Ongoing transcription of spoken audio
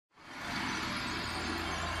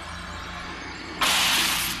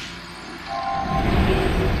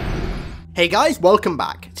Hey guys, welcome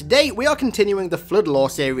back. Today we are continuing the Flood lore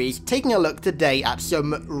series, taking a look today at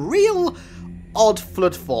some real odd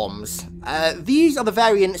Flood forms. These are the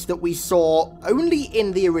variants that we saw only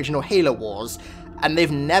in the original Halo Wars, and they've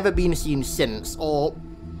never been seen since, or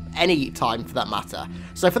any time for that matter.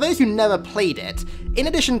 So for those who never played it, in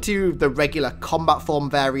addition to the regular combat form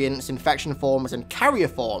variants, infection forms, and carrier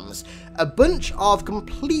forms, a bunch of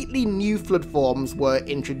completely new Flood forms were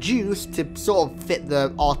introduced to sort of fit the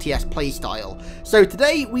RTS playstyle. So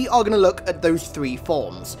today we are going to look at those three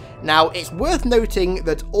forms. Now it's worth noting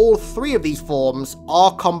that all three of these forms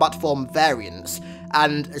are combat form variants,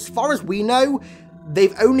 and as far as we know,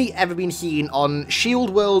 they've only ever been seen on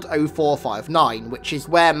Shield World 0459, which is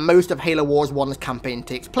where most of Halo Wars 1's campaign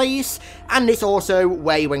takes place, and it's also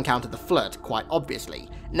where you encounter the Flood, quite obviously.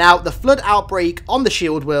 Now, the Flood outbreak on the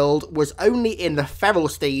Shield World was only in the feral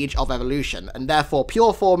stage of evolution, and therefore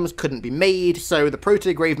pure forms couldn't be made, so the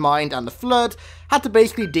Proto-Gravemind and the Flood had to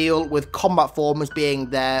basically deal with combat forms being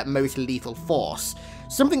their most lethal force.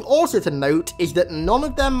 Something also to note is that none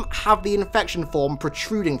of them have the infection form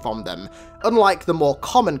protruding from them, unlike the more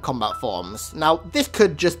common combat forms. Now, this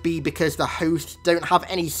could just be because the hosts don't have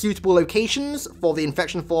any suitable locations for the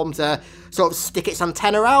infection form to sort of stick its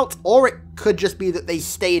antenna out, or it could just be that they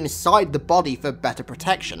stay inside the body for better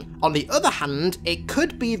protection. On the other hand, it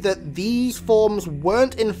could be that these forms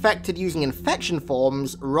weren't infected using infection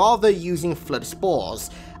forms, rather using Flood Spores.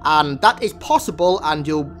 And that is possible, and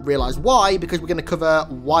you'll realise why, because we're going to cover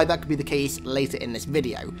why that could be the case later in this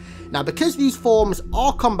video. Now, because these forms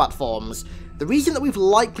are combat forms, the reason that we've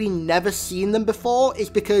likely never seen them before is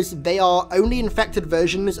because they are only infected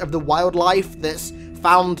versions of the wildlife that's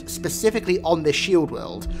found specifically on this Shield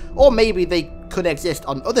World, or maybe they could exist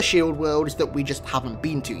on other Shield Worlds that we just haven't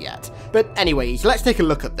been to yet. But anyways, let's take a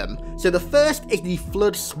look at them. So the first is the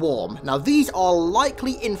Flood Swarm. Now these are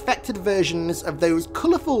likely infected versions of those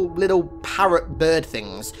colourful little parrot bird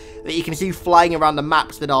things that you can see flying around the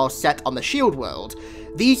maps that are set on the Shield World.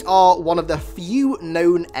 These are one of the few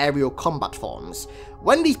known aerial combat forms.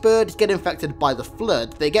 When these birds get infected by the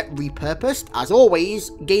Flood, they get repurposed, as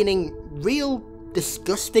always, gaining real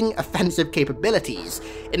disgusting offensive capabilities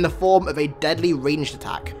in the form of a deadly ranged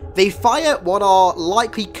attack. They fire what are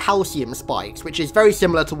likely calcium spikes, which is very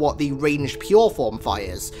similar to what the ranged pure form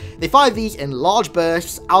fires. They fire these in large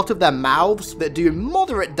bursts out of their mouths that do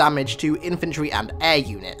moderate damage to infantry and air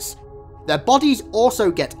units. Their bodies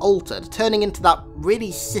also get altered, turning into that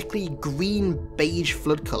really sickly green-beige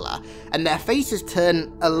Flood colour, and their faces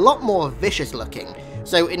turn a lot more vicious looking.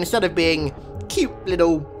 So instead of being cute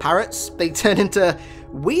little parrots, they turn into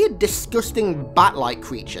weird, disgusting bat-like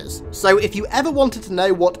creatures. So if you ever wanted to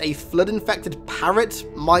know what a Flood-infected parrot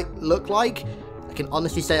might look like, I can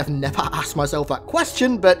honestly say I've never asked myself that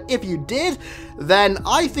question, but if you did, then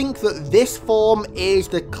I think that this form is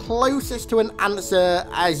the closest to an answer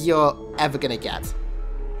as you're ever gonna get.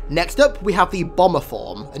 Next up, we have the Bomber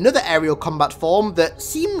form, another aerial combat form that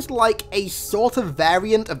seems like a sort of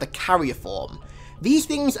variant of the carrier form. These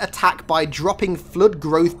things attack by dropping Flood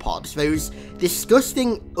growth pods, those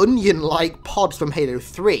disgusting onion-like pods from Halo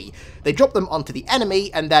 3. They drop them onto the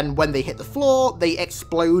enemy, and then when they hit the floor, they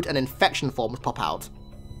explode and infection forms pop out.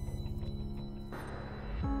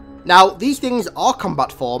 Now, these things are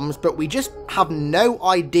combat forms, but we just have no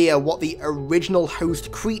idea what the original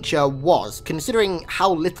host creature was, considering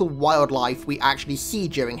how little wildlife we actually see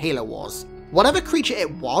during Halo Wars. Whatever creature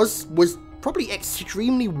it was probably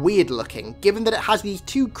extremely weird looking, given that it has these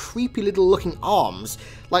two creepy little looking arms,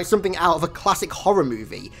 like something out of a classic horror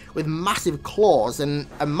movie, with massive claws and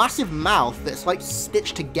a massive mouth that's like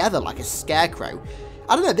stitched together like a scarecrow.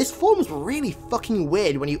 I don't know, this form is really fucking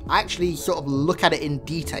weird when you actually sort of look at it in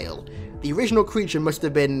detail. The original creature must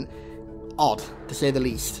have been odd, to say the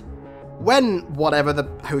least. When whatever the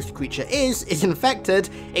host creature is infected,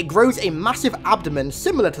 it grows a massive abdomen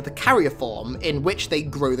similar to the carrier form, in which they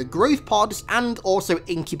grow the growth pods and also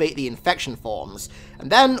incubate the infection forms.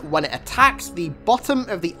 And then, when it attacks, the bottom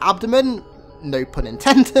of the abdomen, no pun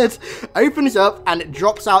intended, opens up and it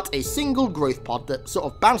drops out a single growth pod that sort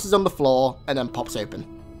of bounces on the floor and then pops open.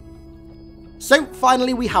 So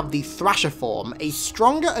finally we have the Thrasher form, a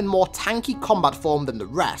stronger and more tanky combat form than the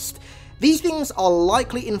rest. These things are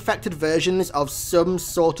likely infected versions of some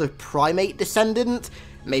sort of primate descendant,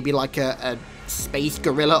 maybe like a space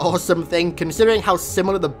gorilla or something, considering how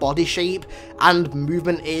similar the body shape and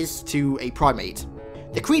movement is to a primate.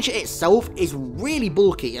 The creature itself is really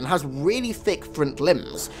bulky and has really thick front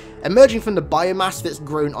limbs. Emerging from the biomass that's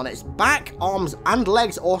grown on its back, arms and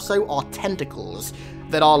legs also are tentacles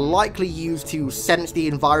that are likely used to sense the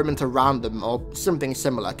environment around them or something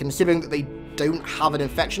similar, considering that they don't have an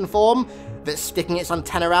infection form that's sticking its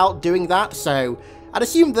antenna out doing that, so I'd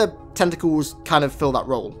assume the tentacles kind of fill that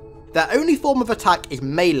role. Their only form of attack is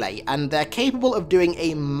melee, and they're capable of doing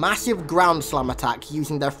a massive ground slam attack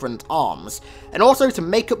using their front arms. And also, to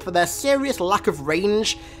make up for their serious lack of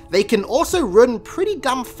range, they can also run pretty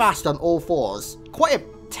damn fast on all fours. Quite a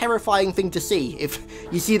terrifying thing to see if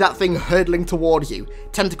you see that thing hurtling towards you,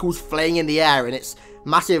 tentacles flaying in the air and its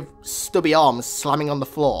massive stubby arms slamming on the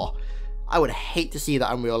floor. I would hate to see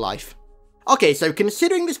that in real life. Okay, so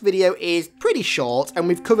considering this video is pretty short and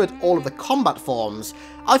we've covered all of the combat forms,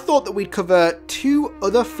 I thought that we'd cover 2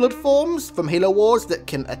 other Flood forms from Halo Wars that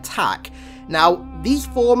can attack. Now, these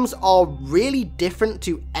forms are really different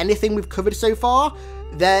to anything we've covered so far.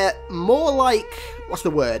 They're more like, what's the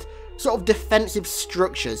word, sort of defensive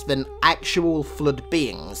structures than actual Flood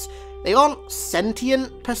beings. They aren't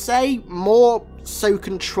sentient per se, more so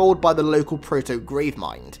controlled by the local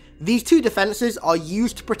proto-gravemind. These 2 defenses are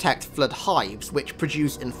used to protect Flood hives, which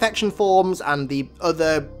produce infection forms and the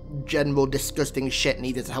other general disgusting shit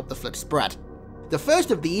needed to help the Flood spread. The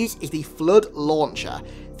first of these is the Flood Launcher.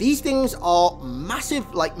 These things are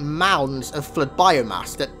massive, like, mounds of Flood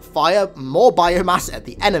biomass that fire more biomass at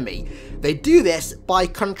the enemy. They do this by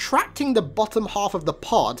contracting the bottom half of the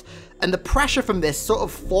pod, and the pressure from this sort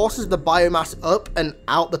of forces the biomass up and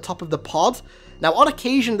out the top of the pod. Now, on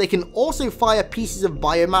occasion, they can also fire pieces of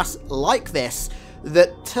biomass like this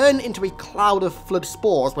that turn into a cloud of Flood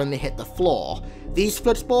Spores when they hit the floor. These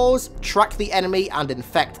Flood Spores track the enemy and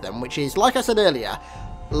infect them, which is, like I said earlier,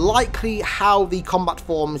 likely how the combat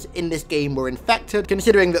forms in this game were infected,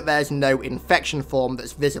 considering that there's no infection form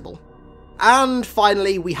that's visible. And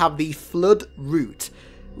finally, we have the Flood Root.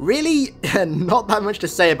 Really, not that much to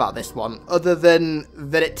say about this one, other than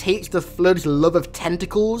that it takes the Flood's love of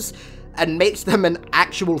tentacles and makes them an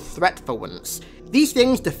actual threat for once. These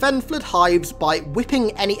things defend Flood hives by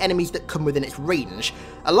whipping any enemies that come within its range,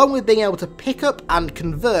 along with being able to pick up and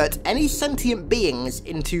convert any sentient beings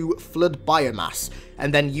into Flood biomass,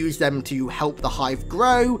 and then use them to help the hive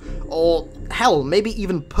grow, or hell, maybe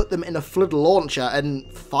even put them in a Flood launcher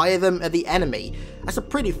and fire them at the enemy. That's a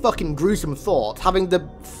pretty fucking gruesome thought, having the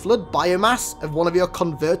Flood biomass of one of your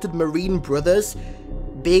converted marine brothers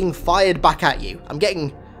being fired back at you. I'm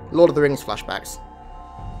getting Lord of the Rings flashbacks.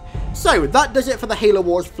 So, that does it for the Halo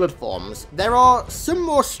Wars Flood forms. There are some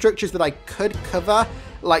more structures that I could cover,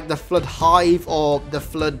 like the Flood Hive, or the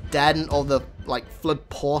Flood Den, or the, Flood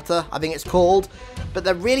Porter, I think it's called, but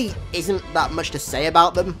there really isn't that much to say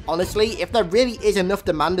about them, honestly. If there really is enough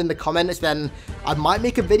demand in the comments, then I might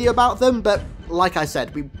make a video about them, but like I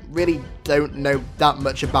said, we really don't know that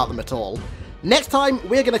much about them at all. Next time,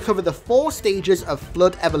 we're going to cover the 4 stages of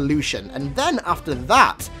Flood evolution, and then after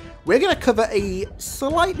that, we're going to cover a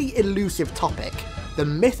slightly elusive topic, the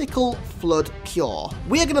mythical Flood Cure.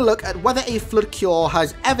 We're going to look at whether a Flood Cure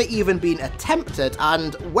has ever even been attempted,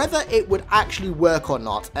 and whether it would actually work or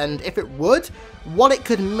not, and if it would, what it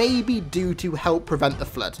could maybe do to help prevent the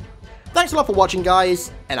Flood. Thanks a lot for watching,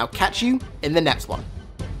 guys, and I'll catch you in the next one.